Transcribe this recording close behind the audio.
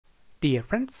Dear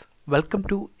friends, welcome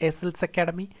to SL's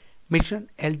Academy Mission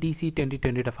LDC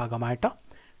 2020 ഭാഗമായിട്ട്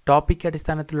topic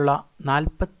അടിസ്ഥാനത്തിലുള്ള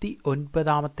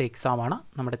 49ാമത്തെ എക്സാമാണ്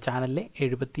നമ്മുടെ ചാനലിലെ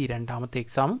 72ാമത്തെ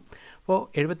എക്സാമും. അപ്പോൾ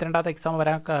 72ാമത്തെ എക്സാം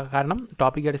വരാൻ കാരണം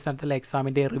ടോപ്പിക് അടിസ്ഥാനത്തിലുള്ള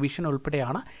എക്സാമിൻ്റെ റിവിഷൻ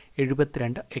ഉൾപ്പെടെയാണ്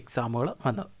 72 എക്സാമുകൾ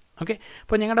വന്നത്. ഓക്കെ,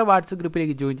 അപ്പോൾ ഞങ്ങളുടെ വാട്സപ്പ്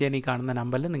ഗ്രൂപ്പിലേക്ക് ജോയിൻ ചെയ്യാൻ ഈ കാണുന്ന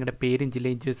നമ്പറിൽ നിങ്ങളുടെ പേരും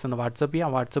ജില്ലയും ജസ്റ്റ് ഒന്ന് വാട്സപ്പ് ചെയ്യാം.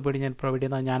 വാട്സപ്പ് വഴി ഞാൻ പ്രൊവൈഡ്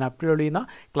ചെയ്യുന്ന ഞാൻ അപ്ലോഡ് ചെയ്യുന്ന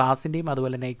ക്ലാസ്സിൻ്റെയും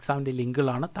അതുപോലെ തന്നെ എക്സാമിൻ്റെ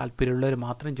ലിങ്കുകളാണ്. താല്പര്യമുള്ളവർ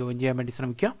മാത്രം ജോയിൻ ചെയ്യാൻ വേണ്ടി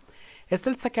ശ്രമിക്കുക.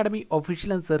 SL's അക്കാഡമി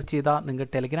ഒഫീഷ്യൽ എന്ന് സെർച്ച് ചെയ്താൽ നിങ്ങൾ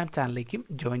ടെലിഗ്രാം ചാനലിലേക്കും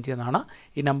ജോയിൻ ചെയ്യുന്നതാണ്.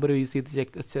 ഈ നമ്പർ യൂസ് ചെയ്ത്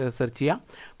സെർച്ച് ചെയ്യാം.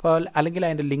 അപ്പോൾ അല്ലെങ്കിൽ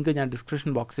അതിൻ്റെ ലിങ്ക് ഞാൻ ഡിസ്ക്രിപ്ഷൻ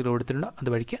ബോക്സിൽ കൊടുത്തിട്ടുണ്ട്,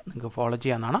 അതുവഴിക്ക് നിങ്ങൾക്ക് ഫോളോ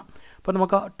ചെയ്യാവുന്നതാണ്. അപ്പോൾ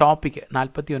നമുക്ക് ടോപ്പിക്ക്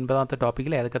 49ാമത്തെ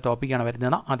ടോപ്പിക്കിൽ ഏതൊക്കെ ടോപ്പിക്കാണ്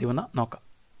വരുന്നതെന്ന് ആദ്യം ഒന്ന് നോക്കാം.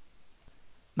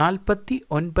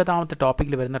 49ാമത്തെ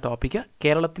ടോപ്പിക്കിൽ വരുന്ന ടോപ്പിക്ക്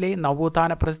കേരളത്തിലെ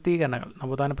നവോത്ഥാന പ്രസിദ്ധീകരണങ്ങൾ.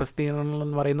 നവോത്ഥാന പ്രസിദ്ധീകരണങ്ങൾ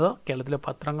എന്ന് പറയുന്നത് കേരളത്തിലെ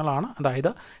പത്രങ്ങളാണ്, അതായത്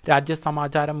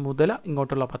രാജ്യസമാചാരം മുതൽ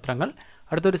ഇങ്ങോട്ടുള്ള പത്രങ്ങൾ.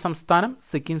 അടുത്തൊരു സംസ്ഥാനം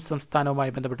സിക്കിം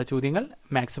സംസ്ഥാനവുമായി ബന്ധപ്പെട്ട ചോദ്യങ്ങൾ.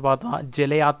 മാത്സ് ഭാഗത്തുനിന്ന്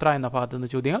ജലയാത്ര എന്ന ഭാഗത്തുനിന്ന്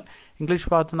ചോദ്യങ്ങൾ. ഇംഗ്ലീഷ്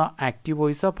ഭാഗത്തുനിന്ന് active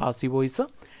voice, passive voice,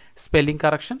 spelling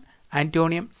correction,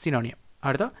 antonym, സിനോണിയം.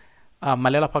 അടുത്ത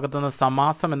മലയാള ഭാഗത്തുനിന്ന്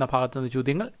സമാസം എന്ന ഭാഗത്തുനിന്ന്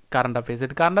ചോദ്യങ്ങൾ. Current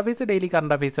affairs daily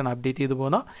current അഫയേഴ്സാണ് update ചെയ്തു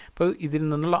പോകുന്നത്. അപ്പോൾ ഇതിൽ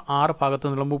നിന്നുള്ള 6 ഭാഗത്തു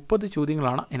നിന്നുള്ള 30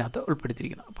 ചോദ്യങ്ങളാണ് ഇതിനകത്ത്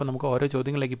ഉൾപ്പെടുത്തിയിരിക്കുന്നത്. അപ്പോൾ നമുക്ക് ഓരോ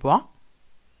ചോദ്യങ്ങളിലേക്ക് പോകാം.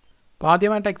 അപ്പോൾ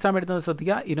ആദ്യമായിട്ട് എക്സാം എഴുതുന്നത്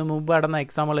ശ്രദ്ധിക്കുക. ഇതിനു മുമ്പ് നടന്ന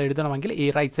എക്സാമുകൾ എഴുതണമെങ്കിൽ ഈ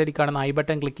റൈറ്റ് സൈഡിൽ കാണുന്ന ഐ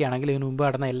ബട്ടൺ ക്ലിക്ക് ചെയ്യുകയാണെങ്കിൽ ഇതിനു മുമ്പ്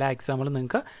നടന്ന എല്ലാ എക്സാമുകളും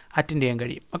നിങ്ങൾക്ക് അറ്റൻഡ് ചെയ്യാൻ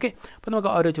കഴിയും. ഓക്കെ, അപ്പോൾ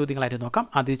നമുക്ക് ഓരോ ചോദ്യങ്ങളായിട്ട് നോക്കാം.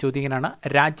 ആദ്യ ചോദ്യങ്ങളാണ്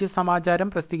രാജ്യസമാചാരം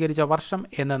പ്രസിദ്ധീകരിച്ച വർഷം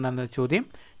എന്നാണ് ചോദ്യം.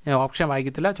 ഞാൻ ഓപ്ഷൻ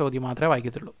വായിക്കത്തില്ല, ചോദ്യം മാത്രമേ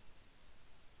വായിക്കത്തുള്ളൂ.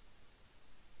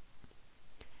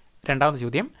 രണ്ടാമത്തെ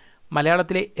ചോദ്യം,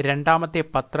 മലയാളത്തിലെ രണ്ടാമത്തെ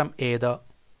പത്രം ഏത്?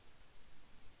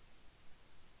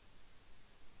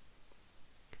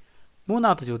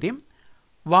 മൂന്നാമത്തെ ചോദ്യം,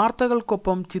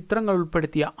 വാർത്തകൾക്കൊപ്പം ചിത്രങ്ങൾ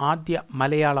ഉൾപ്പെടുത്തിയ ആദ്യ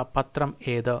മലയാള പത്രം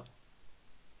ഏത്?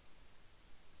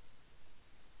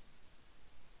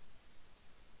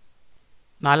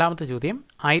 നാലാമത്തെ ചോദ്യം,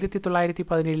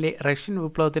 1917 റഷ്യൻ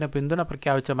വിപ്ലവത്തിന് പിന്തുണ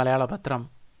പ്രഖ്യാപിച്ച മലയാള പത്രം?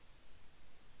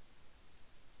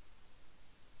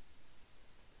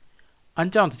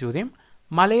 അഞ്ചാമത്തെ ചോദ്യം,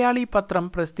 മലയാളി പത്രം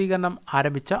പ്രസിദ്ധീകരണം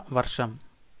ആരംഭിച്ച വർഷം?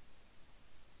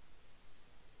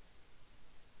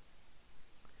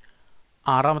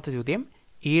 ആറാമത്തെ ചോദ്യം,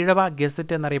 ഈഴവ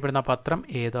ഗസറ്റ് എന്നറിയപ്പെടുന്ന പത്രം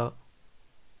ഏത്?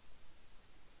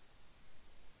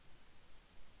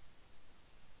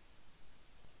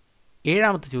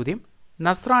 ഏഴാമത്തെ ചോദ്യം,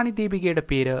 നസ്രാണി ദീപികയുടെ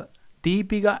പേര്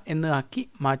ദീപിക എന്ന് ആക്കി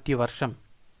മാറ്റിയ വർഷം?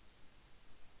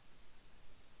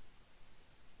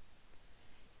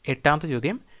 എട്ടാമത്തെ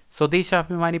ചോദ്യം,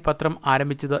 സ്വദേശാഭിമാനി പത്രം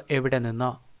ആരംഭിച്ചത് എവിടെ നിന്ന്?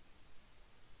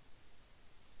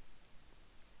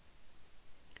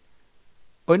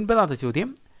 ഒൻപതാമത്തെ ചോദ്യം,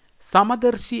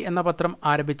 സമദർശി എന്ന പത്രം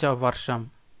ആരംഭിച്ച വർഷം?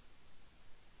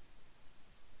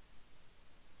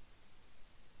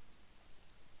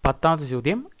 പത്താമത്തെ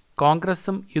ചോദ്യം,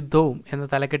 കോൺഗ്രസും യുദ്ധവും എന്ന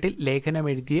തലക്കെട്ടിൽ ലേഖനം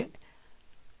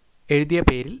എഴുതിയ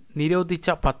പേരിൽ നിരോധിച്ച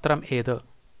പത്രം ഏത്?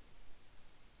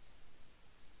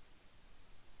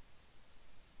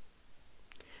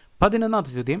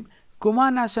 11ാമത്തെ ചോദ്യം,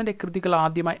 കുമാരനാശാന്റെ കൃതികൾ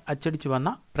ആദ്യമായി അച്ചടിച്ചു വന്ന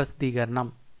പ്രസിദ്ധീകരണം?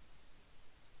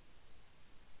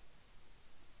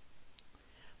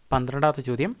 12ാമത്തെ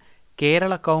ചോദ്യം,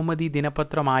 കേരള കൗമുദി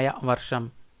ദിനപത്രമായ വർഷം?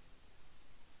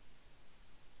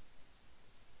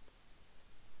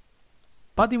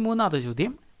 13ാമത്തെ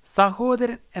ചോദ്യം,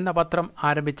 സഹോദരൻ എന്ന പത്രം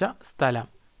ആരംഭിച്ച സ്ഥലം?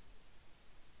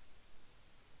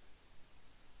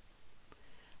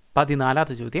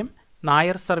 14ാമത്തെ ചോദ്യം,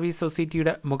 നായർ സർവീസ്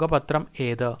സൊസൈറ്റിയുടെ മുഖപത്രം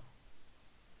ഏത്?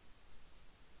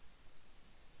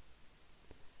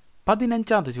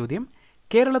 15ാമത്തെ ചോദ്യം,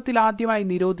 കേരളത്തിൽ ആദ്യമായി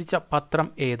നിരോധിച്ച പത്രം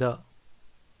ഏത്?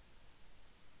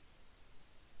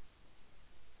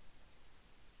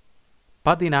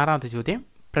 16ാമത്തെ ചോദ്യം,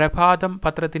 പ്രഭാതം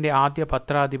പത്രത്തിന്റെ ആദ്യ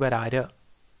പത്രാധിപരാര്?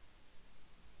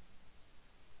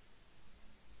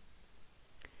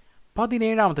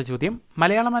 17ാമത്തെ ചോദ്യം,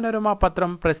 മലയാള മനോരമ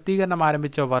പത്രം പ്രസിദ്ധീകരണം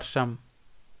ആരംഭിച്ച വർഷം?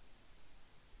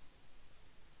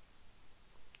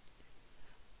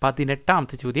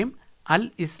 18ാമത്തെ ചോദ്യം, അൽ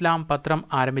ഇസ്ലാം പത്രം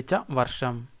ആരംഭിച്ച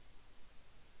വർഷം?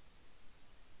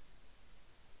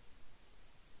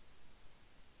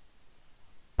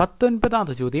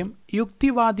 19ാമത്തെ ചോദ്യം,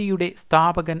 യുക്തിവാദിയുടെ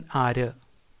സ്ഥാപകൻ ആര്?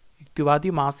 യുക്തിവാദി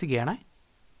മാസികയാണ്.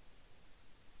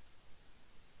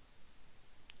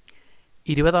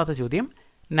 20ാമത്തെ ചോദ്യം,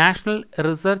 national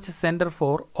research centre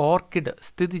for orchid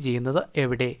സ്ഥിതി ചെയ്യുന്നത്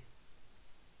എവിടെ?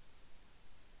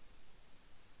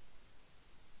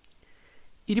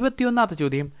 21ാമത്തെ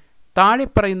ചോദ്യം, താഴെ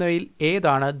പറയുന്നവയിൽ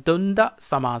ഏതാണ് ദ്വന്ദ്വ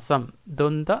സമാസം?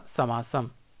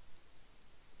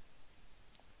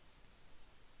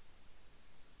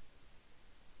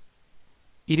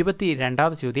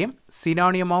 22ാമത്തെ ചോദ്യം,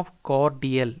 സിനോണിയം ഓഫ്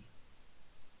കോർഡിയൽ?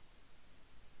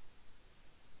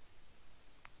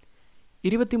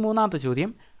 23ാമത്തെ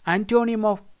ചോദ്യം ആന്റോണിയം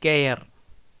ഓഫ് കെയർ.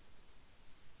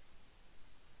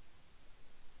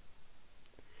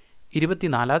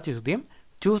 24ാമത്തെ ചോദ്യം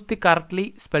choose the correctly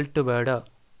spelled word.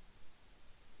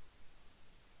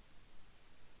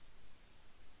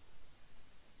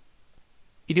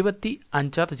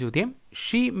 25ാമത്തെ ചോദ്യം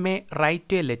she may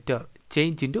write a letter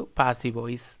change in to passive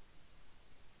voice.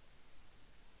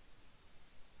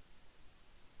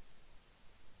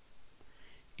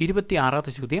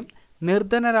 26ാമത്തെ ചോദ്യം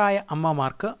നിർധനരായ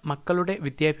അമ്മമാർക്ക് മക്കളുടെ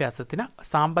വിദ്യാഭ്യാസത്തിന്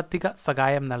സാമ്പത്തിക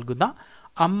സഹായം നൽകുന്ന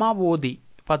അമ്മവോതി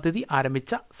പദ്ധതി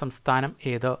ആരംഭിച്ച സംസ്ഥാനം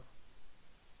ഏത്?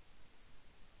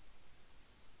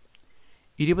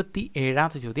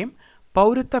 27ാമത്തെ ചോദ്യം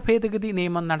പൗരത്വ ഭേദഗതി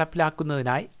നിയമം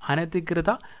നടപ്പിലാക്കുന്നതിനായി അനധികൃത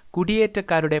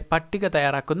കുടിയേറ്റക്കാരുടെ പട്ടിക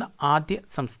തയ്യാറാക്കുന്ന ആദ്യ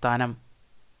സംസ്ഥാനം?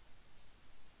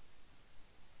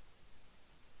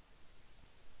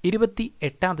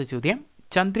 28ാമത്തെ ചോദ്യം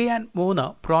ചന്ദ്രയാൻ 3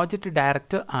 പ്രോജക്റ്റ്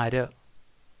ഡയറക്ടർ ആര്?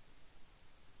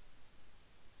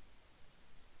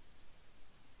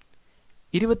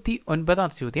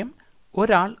 29ാമത്തെ ചോദ്യം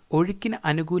ഒരാൾ ഒഴുക്കിന്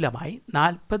അനുകൂലമായി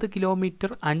 40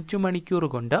 കിലോമീറ്റർ 5 മണിക്കൂർ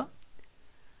കൊണ്ട്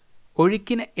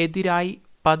ഒഴുക്കിന് എതിരായി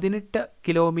 18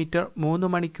 കിലോമീറ്റർ 3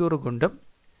 മണിക്കൂർ കൊണ്ടും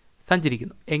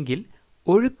സഞ്ചരിക്കുന്നു എങ്കിൽ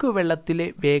ഒഴുക്ക് വെള്ളത്തിലെ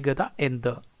വേഗത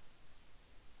എന്ത്?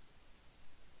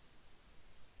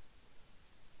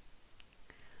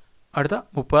 അടുത്ത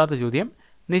 30ാമത്തെ ചോദ്യം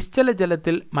നിശ്ചല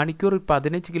ജലത്തിൽ മണിക്കൂറിൽ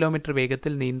 15 കിലോമീറ്റർ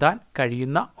വേഗത്തിൽ നീന്താൻ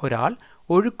കഴിയുന്ന ഒരാൾ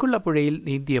ഒഴുക്കുള്ള പുഴയിൽ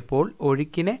നീന്തിയപ്പോൾ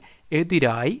ഒഴുക്കിന്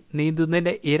എതിരായി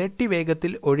നീന്തുന്നതിൻ്റെ ഇരട്ടി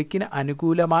വേഗത്തിൽ ഒഴുക്കിന്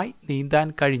അനുകൂലമായി നീന്താൻ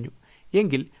കഴിഞ്ഞു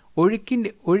എങ്കിൽ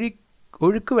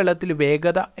ഒഴുക്ക് വെള്ളത്തിൽ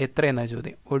വേഗത എത്രയെന്നാണ്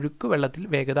ചോദ്യം. ഒഴുക്ക് വെള്ളത്തിൽ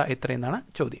വേഗത എത്രയെന്നാണ്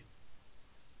ചോദ്യം.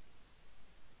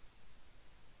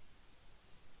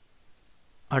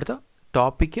 അടുത്ത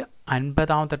ടോപ്പിക്ക്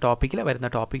 50ാമത്തെ ടോപ്പിക്കിൽ വരുന്ന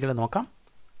ടോപ്പിക്കുകൾ നോക്കാം.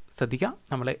 ശ്രദ്ധിക്കുക,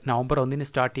 നമ്മൾ നവംബർ 1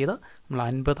 സ്റ്റാർട്ട് ചെയ്ത് നമ്മൾ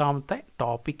 50ാമത്തെ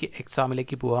ടോപ്പിക്ക്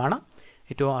എക്സാമിലേക്ക് പോവുകയാണ്.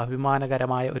 ഏറ്റവും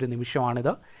അഭിമാനകരമായ ഒരു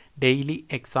നിമിഷമാണിത്. ഡെയിലി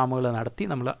എക്സാമുകൾ നടത്തി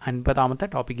നമ്മൾ 50ാമത്തെ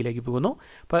ടോപ്പിക്കിലേക്ക് പോകുന്നു.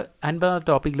 അപ്പോൾ 50ാമത്തെ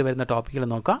ടോപ്പിക്കിൽ വരുന്ന ടോപ്പിക്കുകൾ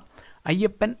നോക്കാം.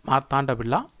 അയ്യപ്പൻ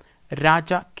മാർത്താണ്ഡപിള്ള,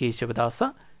 രാജ കേശവദാസ്,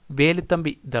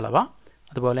 വേലുത്തമ്പി ദളവ,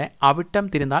 അതുപോലെ അവിട്ടം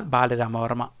തിരുനാൾ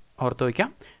ബാലരാമവർമ്മ. ഓർത്തു വയ്ക്കാം.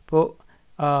 ഇപ്പോൾ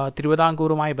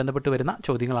തിരുവിതാംകൂറുമായി ബന്ധപ്പെട്ട് വരുന്ന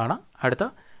ചോദ്യങ്ങളാണ്. അടുത്ത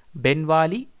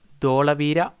ബെൻവാലി,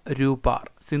 ധോളവീര, രൂപാർ,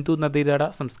 സിന്ധു നദീതട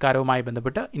സംസ്കാരവുമായി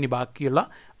ബന്ധപ്പെട്ട് ഇനി ബാക്കിയുള്ള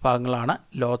ഭാഗങ്ങളാണ്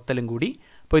ലോത്തലും കൂടി.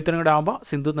 അപ്പോൾ ഇത്രയും കൂടെ ആകുമ്പോൾ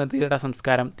സിന്ധു നദീതട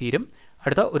സംസ്കാരം തീരും.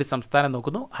 അടുത്ത ഒരു സംസ്ഥാനം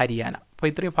നോക്കുന്നു, ഹരിയാന. അപ്പോൾ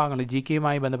ഇത്രയും ഭാഗങ്ങൾ ജി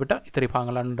കെയുമായി ബന്ധപ്പെട്ട് ഇത്രയും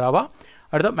ഭാഗങ്ങളാണ് ഉണ്ടാവുക.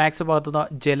 അടുത്ത മാത്സ് ഭാഗത്തുനിന്ന്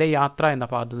ജലയാത്ര എന്ന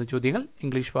ഭാഗത്തുനിന്ന് ചോദ്യങ്ങൾ,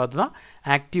 ഇംഗ്ലീഷ് ഭാഗത്തുനിന്ന്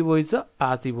active voice,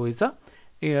 passive voice,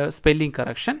 spelling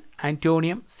correction,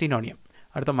 antonym, സിനോണിയം.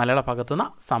 അടുത്ത മലയാള ഭാഗത്തുനിന്ന്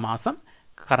സമാസം,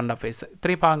 കറണ്ട് അഫയേഴ്സ്.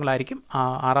 ഇത്രയും ഭാഗങ്ങളായിരിക്കും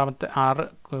 6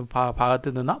 ഭാഗത്ത്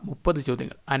നിന്ന് 30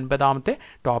 ചോദ്യങ്ങൾ 50ാമത്തെ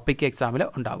ടോപ്പിക് എക്സാമിൽ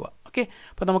ഉണ്ടാവുക. ഓക്കെ,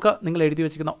 അപ്പോൾ നമുക്ക് നിങ്ങൾ എഴുതി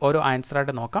വെച്ചിരിക്കുന്ന ഓരോ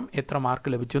ആൻസറായിട്ട് നോക്കാം. എത്ര മാർക്ക്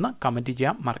ലഭിച്ചു എന്ന് കമൻറ്റ്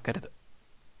ചെയ്യാൻ മറക്കരുത്.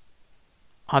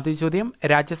 ആദ്യ ചോദ്യം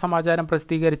രാജ്യസമാചാരം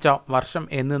പ്രസിദ്ധീകരിച്ച വർഷം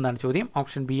എന്നാണ് ചോദ്യം.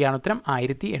 ഓപ്ഷൻ ബി ആണ് ഉത്തരം,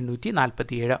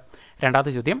 1847.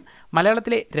 രണ്ടാമത്തെ ചോദ്യം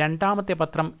മലയാളത്തിലെ രണ്ടാമത്തെ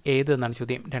പത്രം ഏത് എന്നാണ്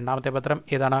ചോദ്യം. രണ്ടാമത്തെ പത്രം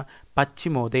ഏതാണ്?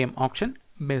 പശ്ചിമോദയം. ഓപ്ഷൻ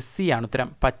സി ആണ് ഉത്തരം,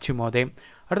 പശ്ചിമോദയം.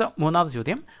 അടുത്ത മൂന്നാമത്തെ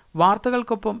ചോദ്യം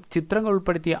വാർത്തകൾക്കൊപ്പം ചിത്രങ്ങൾ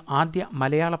ഉൾപ്പെടുത്തിയ ആദ്യ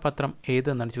മലയാള പത്രം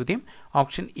ഏതെന്നാണ് ചോദ്യം.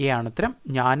 ഓപ്ഷൻ എ ആണ് ഉത്തരം,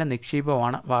 ജ്ഞാന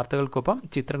നിക്ഷേപമാണ് വാർത്തകൾക്കൊപ്പം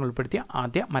ചിത്രങ്ങൾ ഉൾപ്പെടുത്തിയ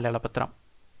ആദ്യ മലയാള പത്രം.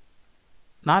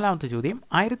 നാലാമത്തെ ചോദ്യം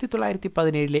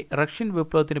 1917 റഷ്യൻ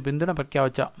വിപ്ലവത്തിന് പിന്തുണ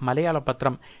പ്രഖ്യാപിച്ച മലയാള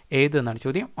പത്രം ഏതെന്നാണ്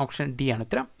ചോദ്യം. ഓപ്ഷൻ ഡി ആണ്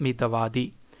ഉത്തരം, മിതവാദി.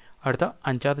 അടുത്ത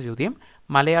അഞ്ചാമത്തെ ചോദ്യം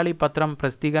മലയാളി പത്രം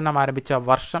പ്രസിദ്ധീകരണം ആരംഭിച്ച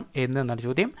വർഷം എന്നാണ്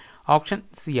ചോദ്യം. ഓപ്ഷൻ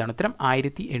സി ആണ് ഉത്തരം,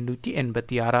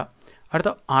 1886. അടുത്ത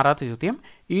ആറാമത്തെ ചോദ്യം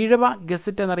ഈഴവ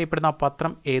ഗസറ്റ് എന്നറിയപ്പെടുന്ന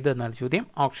പത്രം ഏതെന്നാണ് ചോദ്യം.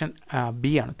 ഓപ്ഷൻ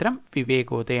ബി ആണ് ഉത്തരം,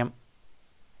 വിവേകോദയം.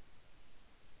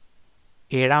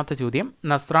 ഏഴാമത്തെ ചോദ്യം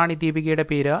നസ്രാണി ദീപികയുടെ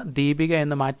പേര് ദീപിക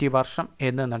എന്ന് മാറ്റിയ വർഷം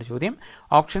എന്നാണ് ചോദ്യം.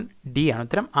 ഓപ്ഷൻ ഡി ആണ്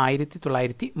ഉത്തരം,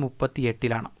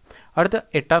 1938. അടുത്ത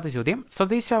എട്ടാമത്തെ ചോദ്യം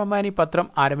സ്വദേശാഭിമാനി പത്രം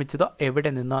ആരംഭിച്ചത്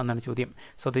എവിടെ നിന്ന് എന്നാണ് ചോദ്യം.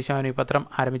 സ്വദേശാഭിമാനി പത്രം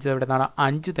ആരംഭിച്ചത് എവിടെ നിന്നാണ്?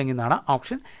 അഞ്ചുതെങ്ങിൽ നിന്നാണ്.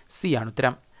 ഓപ്ഷൻ സി ആണ്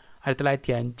ഉത്തരം,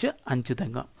 1905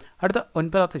 അഞ്ചുതെങ്ങ്. അടുത്ത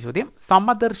ഒൻപതാമത്തെ ചോദ്യം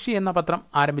സമദർശി എന്ന പത്രം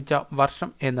ആരംഭിച്ച വർഷം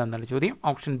എന്നാണ് ചോദ്യം.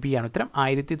 ഓപ്ഷൻ ബി ആണ് ഉത്തരം,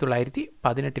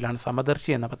 1918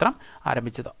 സമദർശി എന്ന പത്രം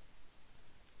ആരംഭിച്ചത്.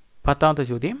 പത്താമത്തെ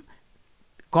ചോദ്യം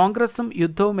കോൺഗ്രസും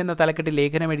യുദ്ധവും എന്ന തലക്കെട്ടിൽ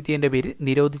ലേഖനം എഴുതിയതിൻ്റെ പേരിൽ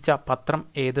നിരോധിച്ച പത്രം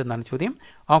ഏതെന്നാണ് ചോദ്യം.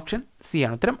 ഓപ്ഷൻ സി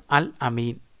ആണ് ഉത്തരം, അൽ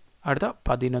അമീൻ. അടുത്ത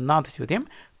 11ാമത്തെ ചോദ്യം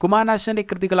കുമാരനാശാന്റെ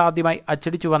കൃതികൾ ആദ്യമായി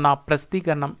അച്ചടിച്ചു വന്ന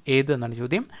പ്രസിദ്ധീകരണം ഏതെന്നാണ്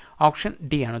ചോദ്യം. ഓപ്ഷൻ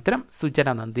ഡി ആണ് ഉത്തരം, സുജന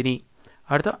നന്ദിനി.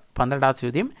 അടുത്ത 12ാമത്തെ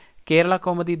ചോദ്യം കേരള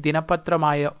കൗമുദി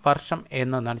ദിനപത്രമായ വർഷം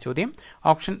എന്നാണ് ചോദ്യം.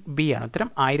 ഓപ്ഷൻ ബി ആണ് ഉത്തരം,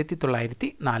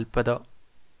 1940.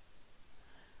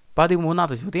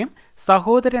 13ാമത്തെ ചോദ്യം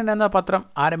സഹോദരൻ എന്ന പത്രം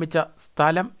ആരംഭിച്ച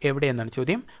സ്ഥലം എവിടെയെന്നാണ്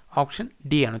ചോദ്യം. ഓപ്ഷൻ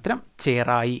ഡി ആണ് ഉത്തരം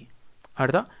ചേറായി.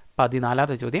 അടുത്ത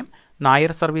 14ാമത്തെ ചോദ്യം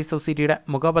നായർ സർവീസ് സൊസൈറ്റിയുടെ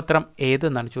മുഖപത്രം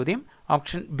ഏതെന്നാണ് ചോദ്യം.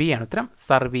 ഓപ്ഷൻ ബി ആണ് ഉത്തരം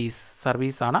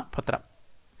സർവീസാണ് പത്രം.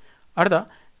 അടുത്ത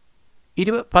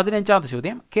 15ാമത്തെ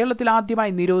ചോദ്യം കേരളത്തിൽ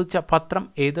ആദ്യമായി നിരോധിച്ച പത്രം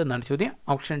ഏതെന്നാണ് ചോദ്യം.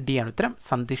 ഓപ്ഷൻ ഡി ആണ് ഉത്തരം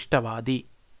സന്തുഷ്ടവാദി.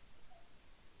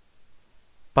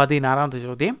 16ാമത്തെ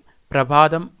ചോദ്യം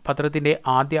പ്രഭാതം പത്രത്തിൻ്റെ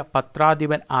ആദ്യ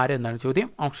പത്രാധിപൻ ആരെന്നാണ് ചോദ്യം.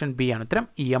 ഓപ്ഷൻ ബി ആണ് ഉത്തരം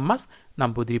EMS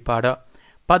നമ്പൂതിരിപ്പാട്.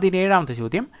 17ാമത്തെ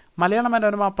ചോദ്യം മലയാള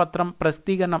മനോരമ പത്രം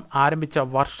പ്രസിദ്ധീകരണം ആരംഭിച്ച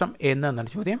വർഷം എന്നാണ്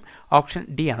ചോദ്യം. ഓപ്ഷൻ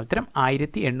ഡി ആണ് ഉത്തരം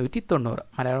 1890.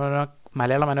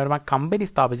 മലയാള മനോരമ കമ്പനി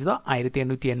സ്ഥാപിച്ചത്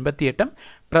 1888.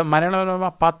 മലയാള മനോരമ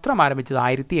പത്രം ആരംഭിച്ചത്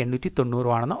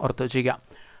 1890 ആണെന്ന് ഓർത്തു വയ്ക്കുക.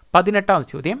 18ാമത്തെ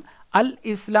ചോദ്യം അൽ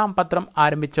ഇസ്ലാം പത്രം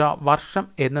ആരംഭിച്ച വർഷം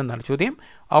എന്നാണ് ചോദ്യം.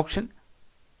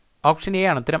 ഓപ്ഷൻ എ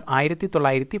ആണ് ഉത്തരം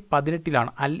 1918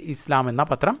 അൽ ഇസ്ലാം എന്ന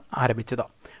പത്രം ആരംഭിച്ചത്.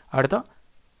 അടുത്ത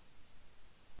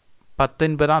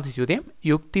 19ാമത്തെ ചോദ്യം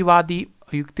യുക്തിവാദി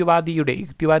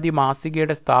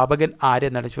മാസികയുടെ സ്ഥാപകൻ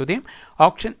ആരെന്നാണ് ചോദ്യം.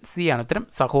 ഓപ്ഷൻ സി ആണ് ഉത്തരം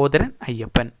സഹോദരൻ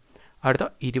അയ്യപ്പൻ. അടുത്ത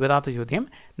 20ാമത്തെ ചോദ്യം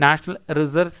national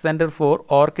research centre for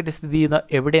orchid സ്ഥിതി ചെയ്യുന്നത്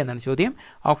എവിടെയെന്നാണ് ചോദ്യം.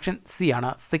 ഓപ്ഷൻ സി ആണ്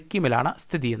സിക്കിമിലാണ്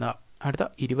സ്ഥിതി ചെയ്യുന്നത്. അടുത്ത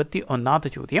 21ാമത്തെ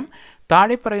ചോദ്യം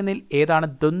താഴെ പറയുന്നതിൽ ഏതാണ്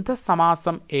ദ്വന്ദ്വ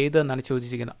സമാസം ഏതെന്നാണ്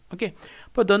ചോദിച്ചിരിക്കുന്നത്. ഓക്കെ,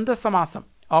 അപ്പോൾ ദ്വന്ദ്വ സമാസം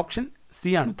ഓപ്ഷൻ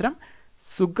സി ആണ് ഉത്തരം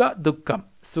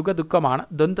സുഖദുഃഖമാണ്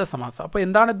ദ്വന്ദ്വ സമാസം. അപ്പോൾ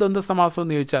എന്താണ് ദ്വന്ദ്വ സമാസം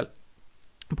എന്ന് ചോദിച്ചാൽ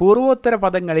പൂർവോത്തര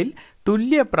പദങ്ങളിൽ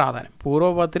തുല്യ പ്രാധാന്യം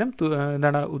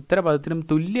ഉത്തരപദത്തിനും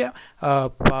തുല്യ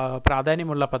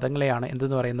പ്രാധാന്യമുള്ള പദങ്ങളെയാണ്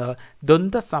എന്തെന്ന് പറയുന്നത്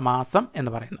ദ്വന്ദ്വ സമാസം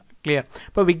എന്ന് പറയുന്നത്. ക്ലിയർ?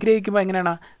 ഇപ്പോൾ വിഗ്രഹിക്കുമ്പോൾ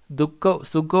എങ്ങനെയാണ്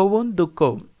സുഖവും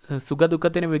ദുഃഖവും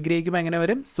സുഖദുഃഖത്തിന് വിഗ്രഹിക്കുമ്പോൾ എങ്ങനെ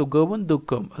വരും സുഖവും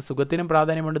ദുഃഖവും. സുഖത്തിനും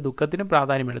പ്രാധാന്യമുണ്ട് ദുഃഖത്തിനും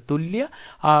പ്രാധാന്യമുണ്ട്. തുല്യ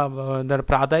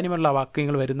പ്രാധാന്യമുള്ള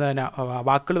വാക്കുകൾ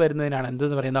വരുന്നതിനാണ്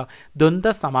എന്തെന്ന് പറയുന്നത്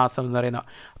ദ്വന്ദ്വ സമാസം എന്ന് പറയുന്നത്.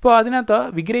 അപ്പോൾ അതിനകത്ത്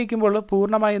വിഗ്രഹിക്കുമ്പോൾ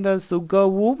പൂർണ്ണമായി എന്താ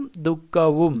സുഖവും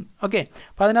ദുഃഖവും. ഓക്കെ,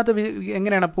 അപ്പോൾ അതിനകത്ത്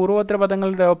എങ്ങനെയാണ് പൂർവോത്തര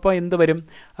പദങ്ങളുടെ ഒപ്പം എന്ത് വരും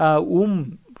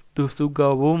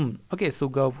സുഖവും. ഓക്കെ,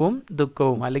 സുഖവും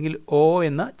ദുഃഖവും അല്ലെങ്കിൽ ഓ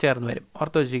എന്ന് ചേർന്ന് വരും.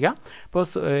 ഓർത്ത് വയ്ക്കുക. അപ്പോൾ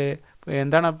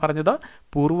എന്താണ് പറഞ്ഞത്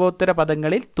പൂർവോത്തര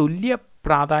പദങ്ങളിൽ തുല്യ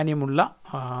പ്രാധാന്യമുള്ള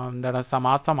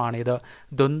സമാസമാണിത്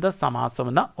ദ്വന്ദ്വ സമാസം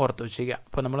എന്ന് ഓർത്ത് വയ്ക്കുക.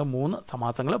 അപ്പോൾ നമ്മൾ 3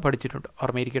 സമാസങ്ങൾ പഠിച്ചിട്ടുണ്ട്,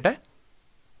 ഓർമ്മയിരിക്കട്ടെ.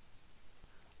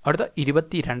 അടുത്ത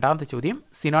 22ാമത്തെ ചോദ്യം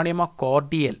സിനോണിയം ഓഫ്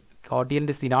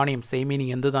കോർഡിയലിൻ്റെ സിനോണിയം സെയിം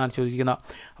മീനിങ് എന്താണ് ചോദിക്കുന്നത്.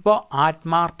 അപ്പോൾ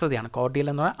ആത്മാർത്ഥതയാണ്. കോർഡിയൽ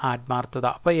എന്ന് പറഞ്ഞാൽ ആത്മാർത്ഥത.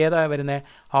 അപ്പോൾ ഏതാ വരുന്നത്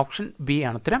ഓപ്ഷൻ ബി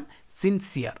ആണ് ഉത്തരം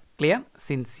സിൻസിയർ. ക്ലിയർ?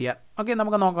 സിൻസിയർ. ഓക്കെ,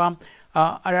 നമുക്ക് നോക്കാം.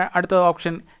 അടുത്ത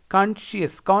ഓപ്ഷൻ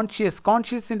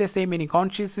കോൺഷ്യസിൻ്റെ സെയിം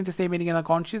മീനിങ് എന്നാൽ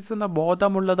കോൺഷ്യസ് എന്ന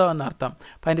ബോധമുള്ളത് എന്നർത്ഥം.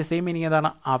 അപ്പോൾ അതിൻ്റെ സെയിം മീനിങ് ഏതാണ്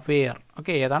അവെയർ.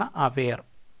 ഓക്കെ, ഏതാണ് അവെയർ.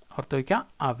 ഓർത്ത് വയ്ക്കുക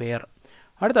അവെയർ.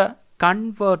 അടുത്ത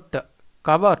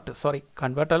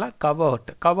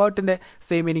കവേർട്ടിൻ്റെ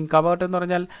സെയിം മീനിങ്. കവേർട്ട് എന്ന്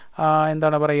പറഞ്ഞാൽ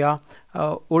എന്താണ് പറയുക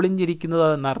ഒളിഞ്ഞിരിക്കുന്നത്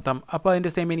എന്നർത്ഥം. അപ്പോൾ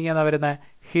അതിൻ്റെ സെയിം മീനിങ് ഏതാണ് വരുന്നത്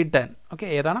ഹിഡൻ. ഓക്കെ,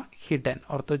 ഏതാണ് ഹിഡൻ.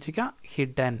 ഓർത്ത് വയ്ക്കുക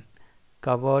ഹിഡൻ.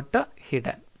 Covert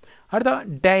hidden. അടുത്ത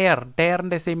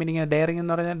ഡെയറിൻ്റെ സെയിം മീനിങ്. ഡെയർ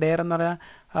എന്ന് പറഞ്ഞാൽ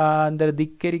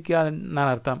ധിക്കരിക്കുക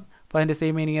എന്നാണ് അർത്ഥം. അപ്പോൾ അതിൻ്റെ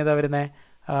സെയിം മീനിങ് ഏതാ വരുന്നത്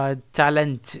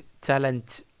ചലഞ്ച്.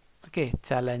 Okay,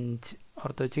 challenge.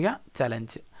 ഓർത്ത് വെച്ചുക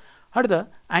ചലഞ്ച്. അടുത്ത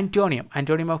ആൻറ്റോണിയം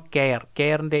ഓഫ് കെയർ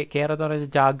എന്ന്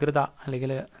പറയുന്നത് ജാഗ്രത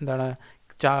അല്ലെങ്കിൽ എന്താണ്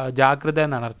ജാഗ്രത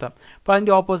എന്നാണ് അർത്ഥം. അപ്പോൾ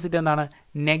അതിൻ്റെ ഓപ്പോസിറ്റ് എന്താണ്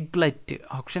നെഗ്ലക്റ്റ്.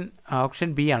 ഓപ്ഷൻ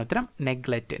ബി ആണ് ഉത്തരം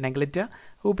നെഗ്ലക്റ്റ്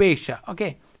ഉപേക്ഷ. ഓക്കെ,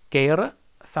 കെയർ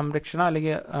സംരക്ഷണം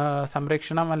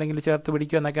അല്ലെങ്കിൽ ചേർത്ത്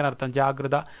പിടിക്കുക എന്നൊക്കെയാണ് അർത്ഥം.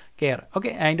 ജാഗ്രത കെയർ. ഓക്കെ,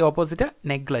 അതിൻ്റെ ഓപ്പോസിറ്റ്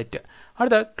നെഗ്ലക്റ്റ്.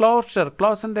 അടുത്ത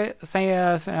ക്ലോസിൻ്റെ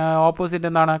ഓപ്പോസിറ്റ്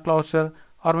എന്താണ് ക്ലോഷർ.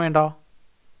 ഓർമ്മയുണ്ടോ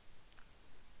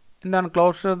എന്താണ്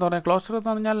ക്ലോഷർ എന്ന് പറഞ്ഞാൽ? ക്ലോഷർ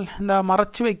എന്ന് പറഞ്ഞാൽ എന്താ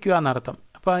മറച്ചു വയ്ക്കുക എന്നർത്ഥം.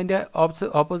 അപ്പോൾ അതിൻ്റെ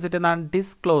ഓപ്പോസിറ്റ് എന്താണ്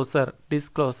ഡിസ്ക്ലോസർ.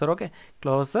 ഓക്കെ,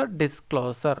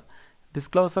 ഡിസ്ക്ലോസർ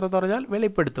എന്ന് പറഞ്ഞാൽ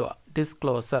വെളിപ്പെടുത്തുക.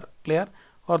 ഡിസ്ക്ലോസർ. ക്ലിയർ?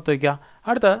 ഓർത്ത് വയ്ക്കുക.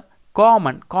 അടുത്ത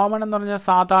കോമൺ എന്ന് പറഞ്ഞാൽ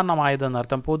സാധാരണമായത്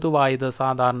എന്നർത്ഥം. പൊതുവായത്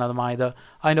സാധാരണമായത്.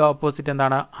 അതിൻ്റെ ഓപ്പോസിറ്റ്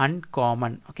എന്താണ്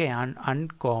അൺകോമൺ. Okay,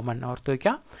 uncommon. ഓർത്ത്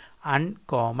വയ്ക്കുക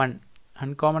അൺകോമൺ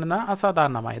എന്നാൽ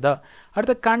അസാധാരണമായത്.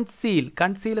 അടുത്ത കൺസീൽ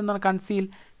എന്ന് പറഞ്ഞാൽ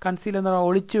കൺസീൽ എന്ന് പറഞ്ഞാൽ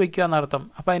ഒളിച്ചു വയ്ക്കുക എന്നർത്ഥം.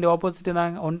 അപ്പോൾ അതിൻ്റെ ഓപ്പോസിറ്റ്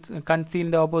എന്താണ്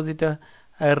കൺസീലിൻ്റെ ഓപ്പോസിറ്റ്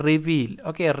റിവീൽ.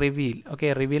 ഓക്കെ,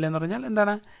 റിവീൽ എന്ന് പറഞ്ഞാൽ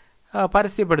എന്താണ്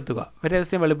പരസ്യപ്പെടുത്തുക,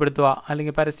 രഹസ്യം വെളിപ്പെടുത്തുക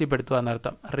അല്ലെങ്കിൽ പരസ്യപ്പെടുത്തുക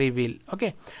എന്നർത്ഥം. റിവീൽ. ഓക്കെ,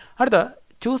 അടുത്ത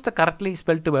choose the correctly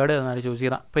spelled word എന്നാണ്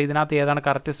ചോദിക്കുന്നത്. അപ്പോൾ ഇതിനകത്ത് ഏതാണ്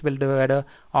correct spelled word?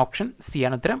 Option C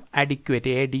ആണ് ഉത്തരം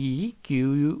അഡിക്വേറ്റ്.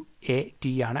 ADEQUAT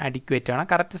ആണ്. അഡിക്വേറ്റ് ആണ്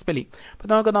കറക്റ്റ് സ്പെല്ലിംഗ്. അപ്പോൾ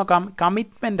നമുക്ക് നോക്കാം.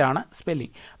 കമ്മിറ്റ്മെൻ്റ് ആണ്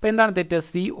സ്പെല്ലിംഗ്. അപ്പോൾ എന്താണ് തെറ്റ്?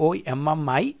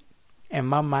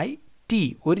 COMMIT.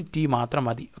 ഒരു ടി മാത്രം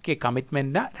മതി. ഓക്കെ,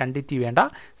 കമ്മിറ്റ്മെൻറ്റിന് 2 ടി വേണ്ട.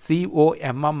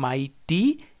 COMMIT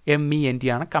MENT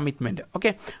ആണ് കമ്മിറ്റ്മെൻറ്റ്.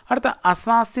 ഓക്കെ, അടുത്ത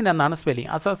അസാസിൻ എന്നാണ് സ്പെല്ലിംഗ്.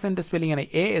 അസാസിൻ്റെ സ്പെല്ലിംഗ് ആണ്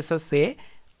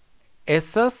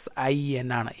ASSASSIN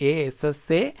ആണ്.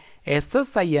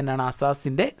 ASSASSIN ആണ്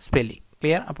അസാസിൻ്റെ സ്പെല്ലിംഗ്.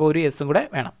 ക്ലിയർ? അപ്പോൾ ഒരു എസും കൂടെ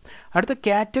വേണം. അടുത്ത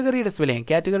കാറ്റഗറിയുടെ സ്പെല്ലിംഗ്.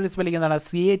 കാറ്റഗറിയുടെ സ്പെല്ലിംഗ് എന്താണ്?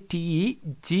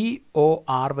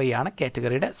 CATEGORY ആണ്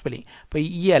കാറ്റഗറിയുടെ സ്പെല്ലിംഗ്. അപ്പോൾ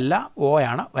ഈ അല്ല O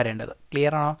ആണ് വരേണ്ടത്.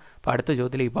 ക്ലിയർ ആണോ? അപ്പോൾ അടുത്ത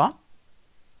ചോദ്യത്തിലേക്ക് പോകാം.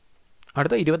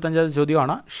 അടുത്ത 25ാമത്തെ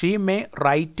ചോദ്യമാണ് she may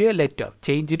write a letter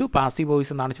change to passive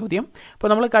voice എന്നാണ് ചോദ്യം. അപ്പോൾ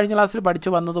നമ്മൾ കഴിഞ്ഞ ക്ലാസ്സിൽ പഠിച്ചു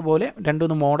വന്നതുപോലെ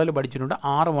 2-3 മോഡൽ പഠിച്ചിട്ടുണ്ട്,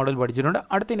 6 മോഡൽ പഠിച്ചിട്ടുണ്ട്.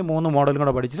 അടുത്തതിന് 3 മോഡലും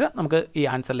കൂടെ പഠിച്ചിട്ട് നമുക്ക് ഈ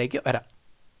ആൻസറിലേക്ക് വരാം.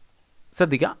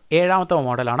 ശ്രദ്ധിക്കുക, 7ാമത്തെ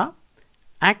മോഡലാണ്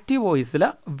ആക്റ്റീവ് വോയിസിൽ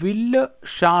വില്ല്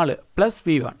ഷാള് പ്ലസ്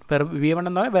V1. V1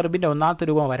 എന്ന് പറഞ്ഞാൽ വെർബിൻ്റെ 1ാമത്തെ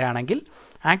രൂപം വരാണെങ്കിൽ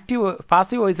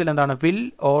പാസീവ് വോയിസിൽ എന്താണ്? Will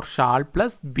or shall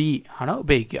plus B ആണ്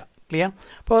ഉപയോഗിക്കുക. ക്ലിയർ?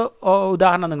 അപ്പോൾ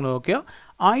ഉദാഹരണം നിങ്ങൾ നോക്കിയോ,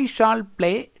 I shawl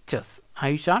play chess.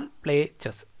 I shawl play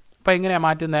chess. അപ്പോൾ എങ്ങനെയാണ്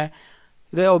മാറ്റുന്നത്?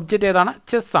 ഇത് ഒബ്ജക്റ്റ് ഏതാണ്?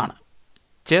 ചെസ് ആണ്.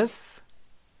 Chess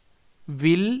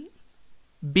will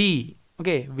be.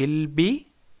 Okay, will be.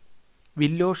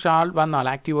 Willow shawl വന്നാൽ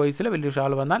ആക്റ്റീവ് വോയിസിൽ വില്ലോ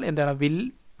ഷാൾ വന്നാൽ എന്താണ്? Will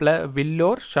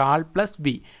or shall plus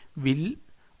B. Will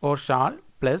or shall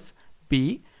plus B.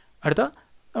 അടുത്ത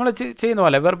നമ്മൾ ചെയ്യുന്ന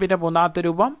പോലെ വെർബിൻ്റെ 3ാമത്തെ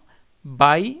രൂപം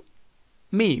ബൈ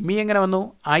മീ. മീ എങ്ങനെ വന്നു?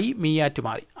 ഐ മീ ആറ്റ്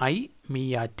മാറി. ഐ മീ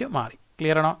ആറ്റ് മാറി.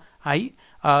 ക്ലിയർ ആണോ? ഐ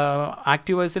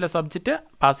ആക്റ്റീവ് വോയിസിലെ സബ്ജക്റ്റ്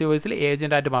പാസീവ് വോയിസിൽ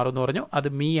ഏജൻ്റായിട്ട് മാറുമെന്ന് പറഞ്ഞു. അത്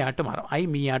മീ ആയിട്ട് മാറും. ഐ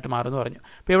മീ ആയിട്ട് മാറുമെന്ന് പറഞ്ഞു.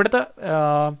 അപ്പോൾ ഇവിടുത്തെ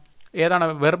ഏതാണ്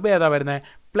വെർബ്? ഏതാ വരുന്നത്?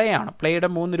 പ്ലേ ആണ്. പ്ലേയുടെ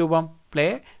 3 രൂപം പ്ലേ,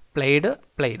 പ്ലേഡ്,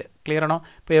 പ്ലേഡ്. ക്ലിയർ ആണോ?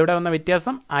 ഇപ്പോൾ ഇവിടെ വന്ന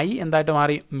വ്യത്യാസം ഐ എന്തായിട്ട്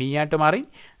മാറി? മീ ആയിട്ട് മാറി.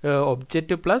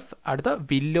 ഒബ്ജക്റ്റ് പ്ലസ് അടുത്ത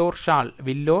will or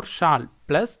shall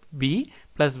plus B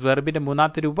plus വെർബിൻ്റെ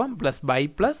 3ാമത്തെ രൂപം പ്ലസ് ബൈ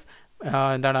പ്ലസ്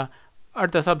എന്താണ്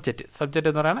അടുത്ത സബ്ജക്റ്റ്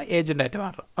എന്ന് പറയുന്നത് ഏജൻ്റായിട്ട്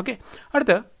മാറും. ഓക്കെ,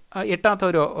 അടുത്ത് 8ാമത്തെ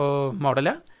ഒരു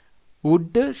model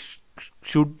would,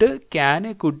 should, can,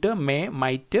 could, may,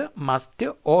 might, must,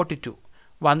 ought two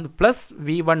plus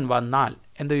V1 വന്നാൽ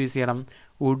എന്ത് യൂസ് ചെയ്യണം?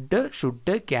 Would,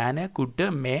 should, can, could,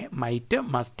 may, might,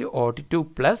 must, ought two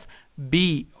plus B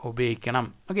ഉപയോഗിക്കണം.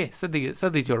 ഓക്കെ,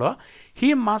 ശ്രദ്ധിച്ചോളൂ. He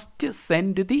must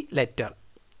send the letter.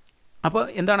 അപ്പോൾ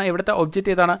എന്താണ് ഇവിടുത്തെ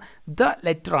ഒബ്ജക്റ്റ്? ഏതാണ്? The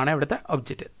letter ആണ് ഇവിടുത്തെ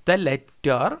object. The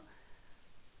letter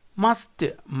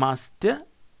must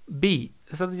be.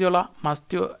 ശ്രദ്ധിച്ചോളാം.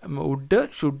 Must would,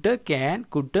 should, can,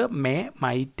 could, may,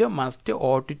 might, must,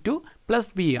 ought two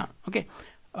plus B ആണ്. Okay,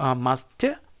 must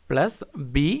plus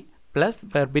B plus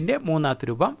വെർബിൻ്റെ 3ാമത്തെ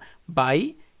രൂപം ബൈ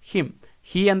ഹിം.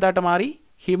 ഹി എന്തായിട്ട് മാറി?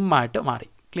 ഹിം ആയിട്ട് മാറി.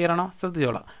 ക്ലിയർ ആണോ?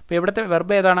 ശ്രദ്ധിച്ചോളാം. അപ്പോൾ ഇവിടുത്തെ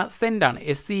വെർബ് ഏതാണ്? സെൻഡ് ആണ്.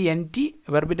 SENT.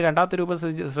 വെർബിൻ്റെ 2ാമത്തെ രൂപം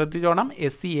ശ്രദ്ധിച്ചോണം.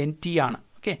 SENT ആണ്.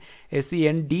 Okay,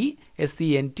 SENT.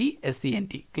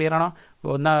 ക്ലിയർ ആണോ?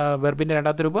 വെർബിൻ്റെ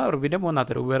 2ാമത്തെ രൂപം, വെർബിൻ്റെ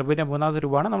 3ാമത്തെ രൂപം. വെർബിൻ്റെ 3ാമത്തെ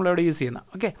രൂപമാണ് നമ്മളിവിടെ യൂസ് ചെയ്യുന്നത്.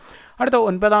 ഓക്കെ, അടുത്ത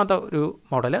 9ാമത്തെ ഒരു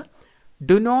മോഡൽ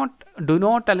ഡു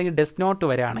നോട്ട് അല്ലെങ്കിൽ ഡസ് നോട്ട്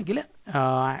വരികയാണെങ്കിൽ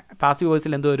പാസീവ്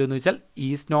വോയിസിൽ എന്ത് വരുമെന്ന് വെച്ചാൽ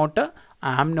is not,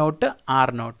 am not, are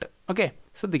not. Okay,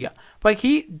 ശ്രദ്ധിക്കുക. അപ്പോൾ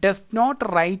he does not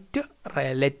right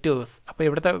letters. അപ്പോൾ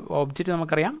ഇവിടുത്തെ ഒബ്ജക്റ്റ്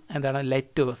നമുക്കറിയാം എന്താണ്?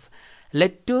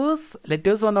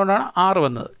 ലെറ്റേഴ്സ് വന്നുകൊണ്ടാണ് ആർ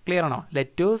വന്നത്. ക്ലിയർ ആണോ?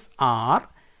 Letters are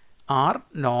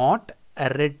not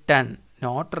written.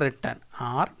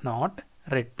 Are not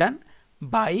written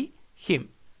by him.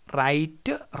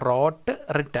 Right, rote,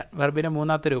 written. വെർബിൻ്റെ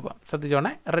 3ാമത്തെ രൂപം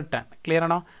ശ്രദ്ധിച്ചോണേ, റിട്ടൺ. ക്ലിയർ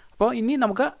ആണോ? അപ്പോൾ ഇനി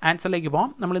നമുക്ക് ആൻസറിലേക്ക്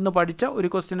പോകാം. നമ്മളിന്ന് പഠിച്ച ഒരു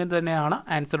ക്വസ്റ്റ്യനിൽ തന്നെയാണ്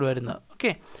ആൻസർ വരുന്നത്.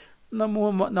 ഓക്കെ,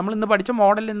 നമ്മളിന്ന് പഠിച്ച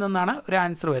മോഡലിൽ നിന്നാണ് ഒരു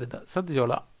ആൻസർ വരുന്നത്.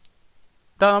 ശ്രദ്ധിച്ചോളാം.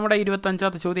 നമ്മുടെ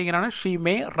 25ാമത്തെ ചോദ്യം ഇങ്ങനെയാണ് she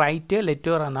may write a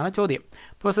letter എന്നാണ് ചോദ്യം.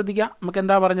 അപ്പോൾ ശ്രദ്ധിക്കുക, നമുക്ക്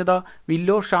എന്താ പറഞ്ഞത്?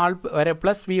 വില്ലോ ഷാൾ വരെ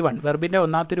പ്ലസ് V1 വെർബിൻ്റെ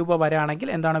 1ാമത്തെ രൂപ വരാണെങ്കിൽ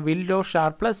എന്താണ്? വില്ലോ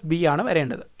ഷാൾ പ്ലസ് ബി ആണ്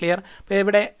വരേണ്ടത്. ക്ലിയർ? അപ്പോൾ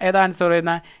ഇവിടെ ഏതാ ആൻസർ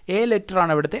വരുന്നത്? എ ലെറ്റർ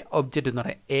ആണ് ഇവിടുത്തെ ഒബ്ജക്റ്റ് എന്ന്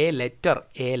പറയുന്നത്. A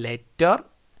letter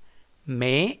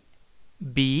may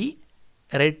be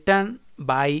written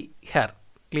by her.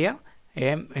 Clear?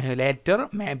 Letter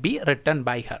may be written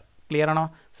by her. Clear ആണോ?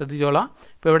 ശ്രദ്ധിച്ചോളാം.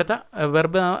 ഇപ്പോൾ ഇവിടുത്തെ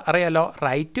വെർബ് അറിയാലോ,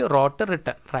 റൈറ്റ്, റോട്ട്,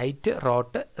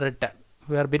 റിട്ടൺ.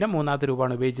 വെർബിൻ്റെ 3ാമത്തെ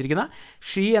രൂപമാണ് ഉപയോഗിച്ചിരിക്കുന്നത്.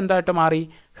 ഷീ എന്തായിട്ട് മാറി?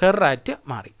 ഹെർ ആയിട്ട്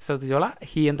മാറി. ശ്രദ്ധിച്ചോളാം.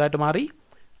 ഷീ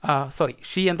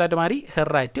എന്തായിട്ട് മാറി?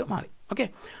 ഹെർ ആയിട്ട് മാറി. ഓക്കെ,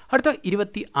 അടുത്ത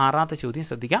 26ാമത്തെ ചോദ്യം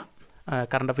ശ്രദ്ധിക്കാം.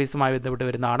 കറണ്ട് അഫയേഴ്സുമായി ബന്ധപ്പെട്ട്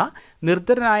വരുന്നതാണ്.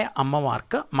 നിർധനരായ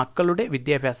അമ്മമാർക്ക് മക്കളുടെ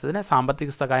വിദ്യാഭ്യാസത്തിന്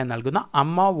സാമ്പത്തിക സഹായം നൽകുന്ന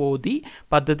അമ്മവോതി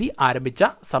പദ്ധതി ആരംഭിച്ച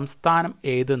സംസ്ഥാനം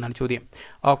ഏതെന്നാണ് ചോദ്യം.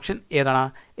 ഓപ്ഷൻ ഏതാണ്?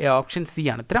 ഓപ്ഷൻ സി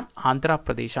ആണ് ഉത്തരം.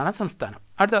 ആന്ധ്രാപ്രദേശാണ് സംസ്ഥാനം.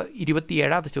 അടുത്ത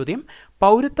 27ാമത്തെ ചോദ്യം.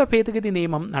 പൗരത്വ ഭേദഗതി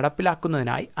നിയമം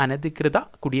നടപ്പിലാക്കുന്നതിനായി അനധികൃത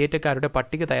കുടിയേറ്റക്കാരുടെ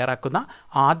പട്ടിക തയ്യാറാക്കുന്ന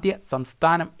ആദ്യ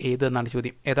സംസ്ഥാനം ഏതെന്നാണ്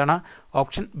ചോദ്യം. ഏതാണ്?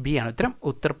 ഓപ്ഷൻ ബി ആണ് ഉത്തരം.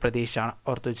 ഉത്തർപ്രദേശാണ്.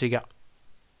 ഓർത്തു വയ്ക്കുക.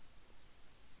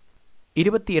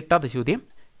 28ാമത്തെ ചോദ്യം.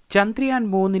 ചന്ദ്രയാൻ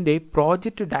 3ൻ്റെ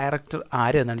പ്രോജക്റ്റ് ഡയറക്ടർ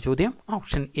ആര് എന്നാണ് ചോദ്യം.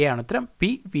 ഓപ്ഷൻ എ ആണ് ഉത്തരം. പി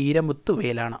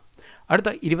വീരമുത്തുവേലാണ്. അടുത്ത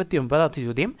 29ാമത്തെ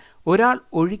ചോദ്യം, ഒരാൾ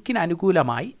ഒഴുക്കിന്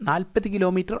അനുകൂലമായി 40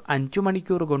 കിലോമീറ്റർ 5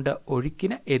 മണിക്കൂർ കൊണ്ട്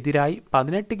ഒഴുക്കിന് എതിരായി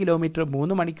 18 കിലോമീറ്റർ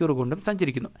 3 മണിക്കൂർ കൊണ്ടും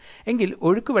സഞ്ചരിക്കുന്നു എങ്കിൽ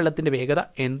ഒഴുക്ക് വെള്ളത്തിൻ്റെ വേഗത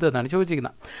എന്തെന്നാണ്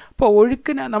ചോദിച്ചിരിക്കുന്നത്. അപ്പോൾ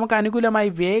ഒഴുക്കിന് നമുക്ക് അനുകൂലമായി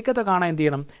വേഗത കാണാൻ എന്ത്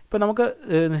ചെയ്യണം? ഇപ്പോൾ നമുക്ക്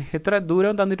എത്ര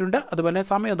ദൂരം തന്നിട്ടുണ്ട്, അതുപോലെ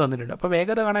സമയം തന്നിട്ടുണ്ട്. അപ്പോൾ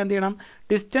വേഗത കാണാൻ എന്ത് ചെയ്യണം?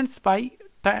 ഡിസ്റ്റൻസ് ബൈ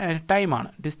ടൈമാണ്.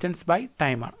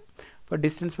 അപ്പോൾ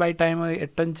ഡിസ്റ്റൻസ് ബൈ ടൈം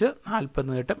 8×5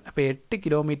 40 കിട്ടും. അപ്പോൾ 8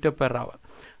 km/h.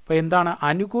 അപ്പോൾ എന്താണ്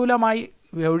അനുകൂലമായി,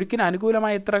 ഒഴുക്കിന്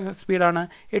അനുകൂലമായി എത്ര സ്പീഡാണ്?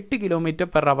 8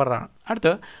 km/h ആണ്.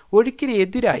 അടുത്ത് ഒഴുക്കിന്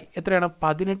എതിരായി എത്രയാണ്?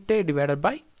 18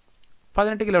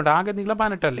 കിലോമീറ്റർ. ആകെ നീളം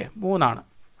 18 അല്ലേ? 3 ആണ്.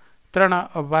 എത്രയാണ്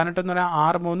 18 എന്ന് പറഞ്ഞാൽ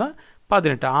 6 3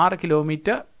 18, 6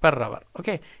 km/h.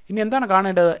 ഓക്കെ, ഇനി എന്താണ്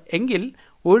കാണേണ്ടത് എങ്കിൽ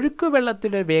ഒഴുക്ക്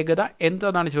വെള്ളത്തിൻ്റെ വേഗത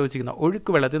എന്താണ് ചോദിച്ചിരിക്കുന്നത്?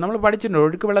 ഒഴുക്ക് വെള്ളത്തിൽ നമ്മൾ പഠിച്ചിട്ടുണ്ട്.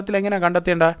 ഒഴുക്ക് വെള്ളത്തിൽ എങ്ങനെയാണ്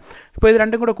കണ്ടെത്തേണ്ടത്? ഇപ്പോൾ ഇത്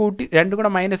രണ്ടും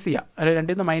കൂടെ മൈനസ് ചെയ്യുക. അല്ലെ,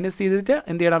 രണ്ടിൽ നിന്ന് മൈനസ് ചെയ്തിട്ട്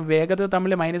എന്ത് ചെയ്യണം? വേഗത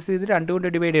തമ്മിൽ മൈനസ് ചെയ്തിട്ട് 2 കൊണ്ട്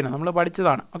ഡിവൈഡ് ചെയ്യണം. നമ്മൾ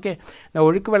പഠിച്ചതാണ്. ഓക്കെ,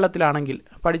 ഒഴുക്ക് വെള്ളത്തിലാണെങ്കിൽ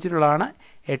പഠിച്ചിട്ടുള്ളതാണ്.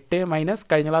 8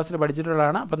 - കഴിഞ്ഞ ക്ലാസ്സിൽ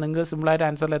പഠിച്ചിട്ടുള്ളതാണ്. അപ്പോൾ നിങ്ങൾക്ക് സിമ്പിളായിട്ട്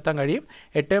ആൻസറിൽ എത്താൻ കഴിയും.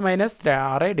 8 - 6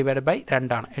 /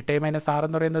 2 ആണ്. 8 - 6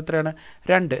 എന്ന് പറയുന്നത് എത്രയാണ്?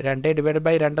 2. 2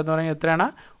 / 2 എന്ന് പറയുന്നത് എത്രയാണ്?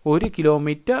 1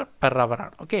 km/h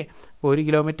ആണ്. ഓക്കെ, 1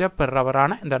 km/h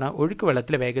ആണ് എന്താണ് ഒഴുക്ക്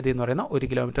വെള്ളത്തിലെ വേഗത എന്ന് പറയുന്നത്. 1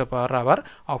 km/h.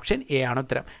 ഓപ്ഷൻ എ ആണ്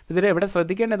ഉത്തരം. ഇതിൽ ഇവിടെ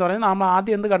ശ്രദ്ധിക്കേണ്ടതെന്ന് പറയുന്നത് നമ്മൾ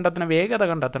ആദ്യം എന്ത് കണ്ടെത്തണം?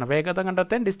 വേഗത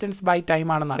കണ്ടെത്താൻ ഡിസ്റ്റൻസ് ബൈ ടൈം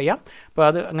ആണെന്ന് അറിയാം. അപ്പോൾ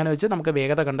അത് അങ്ങനെ വെച്ച് നമുക്ക്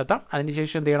വേഗത കണ്ടെത്താം.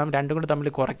 അതിനുശേഷം എന്ത് ചെയ്യണം? രണ്ടും കൂടെ തമ്മിൽ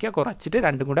കുറച്ചിട്ട്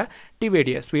രണ്ടും കൂടെ ഡിവൈഡ്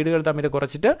ചെയ്യുക. സ്പീഡുകൾ തമ്മിൽ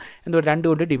കുറച്ചിട്ട് 2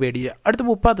 കൊണ്ട് ഡിവൈഡ് ചെയ്യുക. അടുത്ത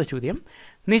 30ാമത്തെ ചോദ്യം,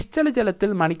 നിശ്ചല ജലത്തിൽ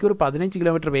മണിക്കൂർ 15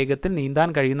 കിലോമീറ്റർ വേഗത്തിൽ നീന്താൻ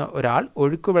കഴിയുന്ന ഒരാൾ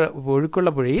ഒഴുക്കുള്ള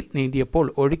പുഴയിൽ നീന്തിയപ്പോൾ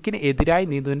ഒഴുക്കിന് എതിരായി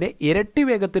നീന്തുന്നതിൻ്റെ ഇരട്ടി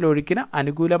വേഗത്തിൽ ഒഴുക്കിന്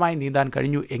അനുകൂലമായി നീന്താൻ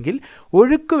കഴിഞ്ഞു എങ്കിൽ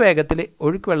ഒഴുക്ക്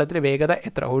വെള്ളത്തിലെ വേഗത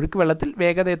എത്ര? ഒഴുക്ക് വെള്ളത്തിൽ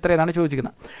വേഗത എത്രയെന്നാണ്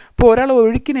ചോദിച്ചിരിക്കുന്നത്. അപ്പോൾ ഒരാൾ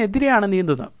ഒഴുക്കിനെതിരെയാണ്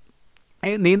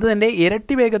നീന്തുന്നതിൻ്റെ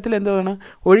ഇരട്ടി വേഗത്തിൽ എന്താണ്?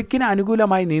 ഒഴുക്കിന്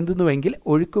അനുകൂലമായി നീന്തുന്നുവെങ്കിൽ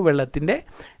ഒഴുക്ക് വെള്ളത്തിൻ്റെ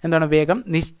എന്താണ് വേഗം?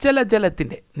 നിശ്ചല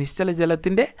ജലത്തിൻ്റെ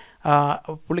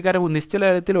പുള്ളിക്കാരൻ നിശ്ചല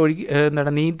ജലത്തിൽ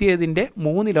നീന്തിയതിൻ്റെ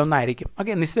 1/3 ആയിരിക്കും.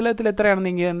 ഓക്കെ, നിശ്ചല ജലത്തിൽ എത്രയാണ്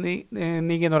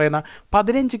നീങ്ങിയെന്ന് പറയുന്നത്?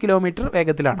 15 കിലോമീറ്റർ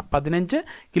വേഗത്തിലാണ്.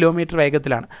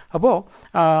 അപ്പോൾ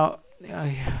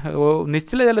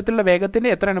നിശ്ചല ജലത്തിലുള്ള വേഗത്തിൻ്റെ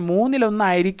എത്രയാണ്? 1/3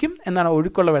 ആയിരിക്കും എന്നാണ്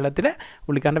ഒഴുക്കുള്ള വെള്ളത്തിലെ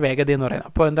പുള്ളിക്കാരൻ്റെ വേഗത എന്ന് പറയുന്നത്.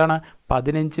 അപ്പോൾ എന്താണ്?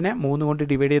 15നെ 3 കൊണ്ട്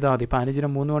ഡിവൈഡ് ചെയ്താൽ മതി. 15നെ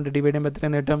 3 കൊണ്ട് ഡിവൈഡ് ചെയ്യുമ്പോൾ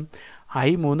എത്രയാണ് കിട്ടും?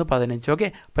 I3 15. ഓക്കെ,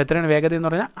 അപ്പോൾ എത്രയാണ് വേഗത എന്ന്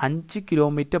പറഞ്ഞാൽ 5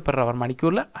 km/h.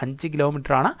 മണിക്കൂറിൽ 5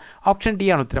 കിലോമീറ്റർ ആണ്. ഓപ്ഷൻ ഡി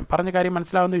ആണ് ഉത്തരം. പറഞ്ഞ കാര്യം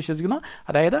മനസ്സിലാവുമെന്ന് വിശ്വസിക്കുന്നു.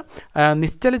 അതായത്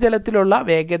നിശ്ചല ജലത്തിലുള്ള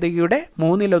വേഗതയുടെ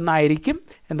 1/3 ആയിരിക്കും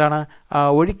എന്താണ്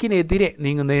ഒഴുക്കിനെതിരെ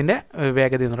നീങ്ങുന്നതിൻ്റെ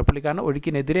വേഗത എന്ന് പറയുന്നത്. പുള്ളിക്കാരൻ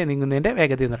ഒഴുക്കിനെതിരെ നീങ്ങുന്നതിൻ്റെ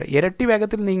വേഗത എന്ന് പറയുന്നത്. ഇരട്ടി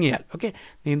വേഗത്തിൽ നീങ്ങിയാൽ, ഓക്കെ,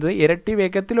 ഇരട്ടി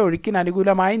വേഗത്തിൽ ഒഴുക്കിന്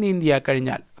അനുകൂലമായി നീന്തിയാൽ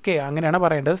കഴിഞ്ഞാൽ, ഓക്കെ, അങ്ങനെയാണ്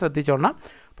പറയേണ്ടത്. ശ്രദ്ധിച്ചോളണം.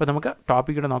 അപ്പോൾ നമുക്ക്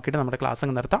ടോപ്പിക്കൂടെ നോക്കിയിട്ട് നമ്മുടെ ക്ലാസ്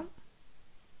അങ്ങ് നിർത്താം.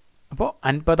 അപ്പോൾ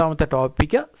 50ാമത്തെ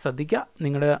ടോപ്പിക്ക്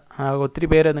ശ്രദ്ധിക്കുക. ഒത്തിരി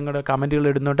പേര് നിങ്ങളുടെ കമൻറ്റുകൾ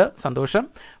ഇടുന്നുണ്ട്, സന്തോഷം.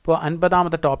 അപ്പോൾ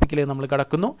 50ാമത്തെ ടോപ്പിക്കിലേക്ക് നമ്മൾ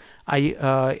കിടക്കുന്നു.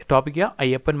 ടോപ്പിക്ക്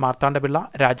അയ്യപ്പൻ മാർത്താണ്ഡപിള്ള,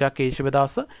 രാജാ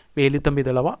കേശവദാസ്, വേലുത്തമ്പി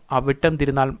തിളവ, അവിട്ടം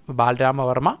തിരുനാൾ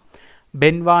ബാലരാമവർമ്മ,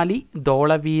 ബെൻവാലി,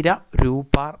 ധോളവീര,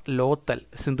 രൂപാർ, ലോത്തൽ,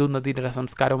 സിന്ധു നദീയുടെ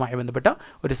സംസ്കാരവുമായി ബന്ധപ്പെട്ട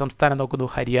ഒരു സംസ്ഥാനം നോക്കുന്നു,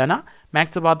 ഹരിയാന.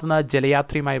 മാത്സ് ഭാഗത്തുനിന്ന്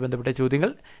ജലയാത്രയുമായി ബന്ധപ്പെട്ട ചോദ്യങ്ങൾ,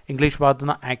 ഇംഗ്ലീഷ്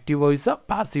ഭാഗത്തുനിന്ന് active voice,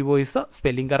 passive voice,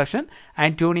 spelling correction,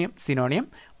 antonym, സിനോണിയം,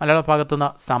 മലയാള ഭാഗത്തുനിന്ന്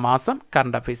സമാസം,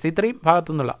 കറണ്ട് അഫയേഴ്സ്. ഇത്രയും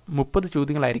ഭാഗത്തുനിന്നുള്ള 30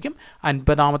 ചോദ്യങ്ങളായിരിക്കും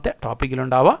 50ാമത്തെ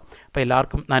ടോപ്പിക്കിലുണ്ടാവുക. അപ്പോൾ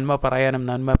എല്ലാവർക്കും നന്മ പറയാനും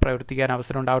നന്മ പ്രവർത്തിക്കാനും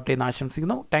അവസരം ഉണ്ടാവട്ടെ എന്ന്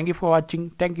ആശംസിക്കുന്നു. Thank you for watching.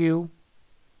 Thank you.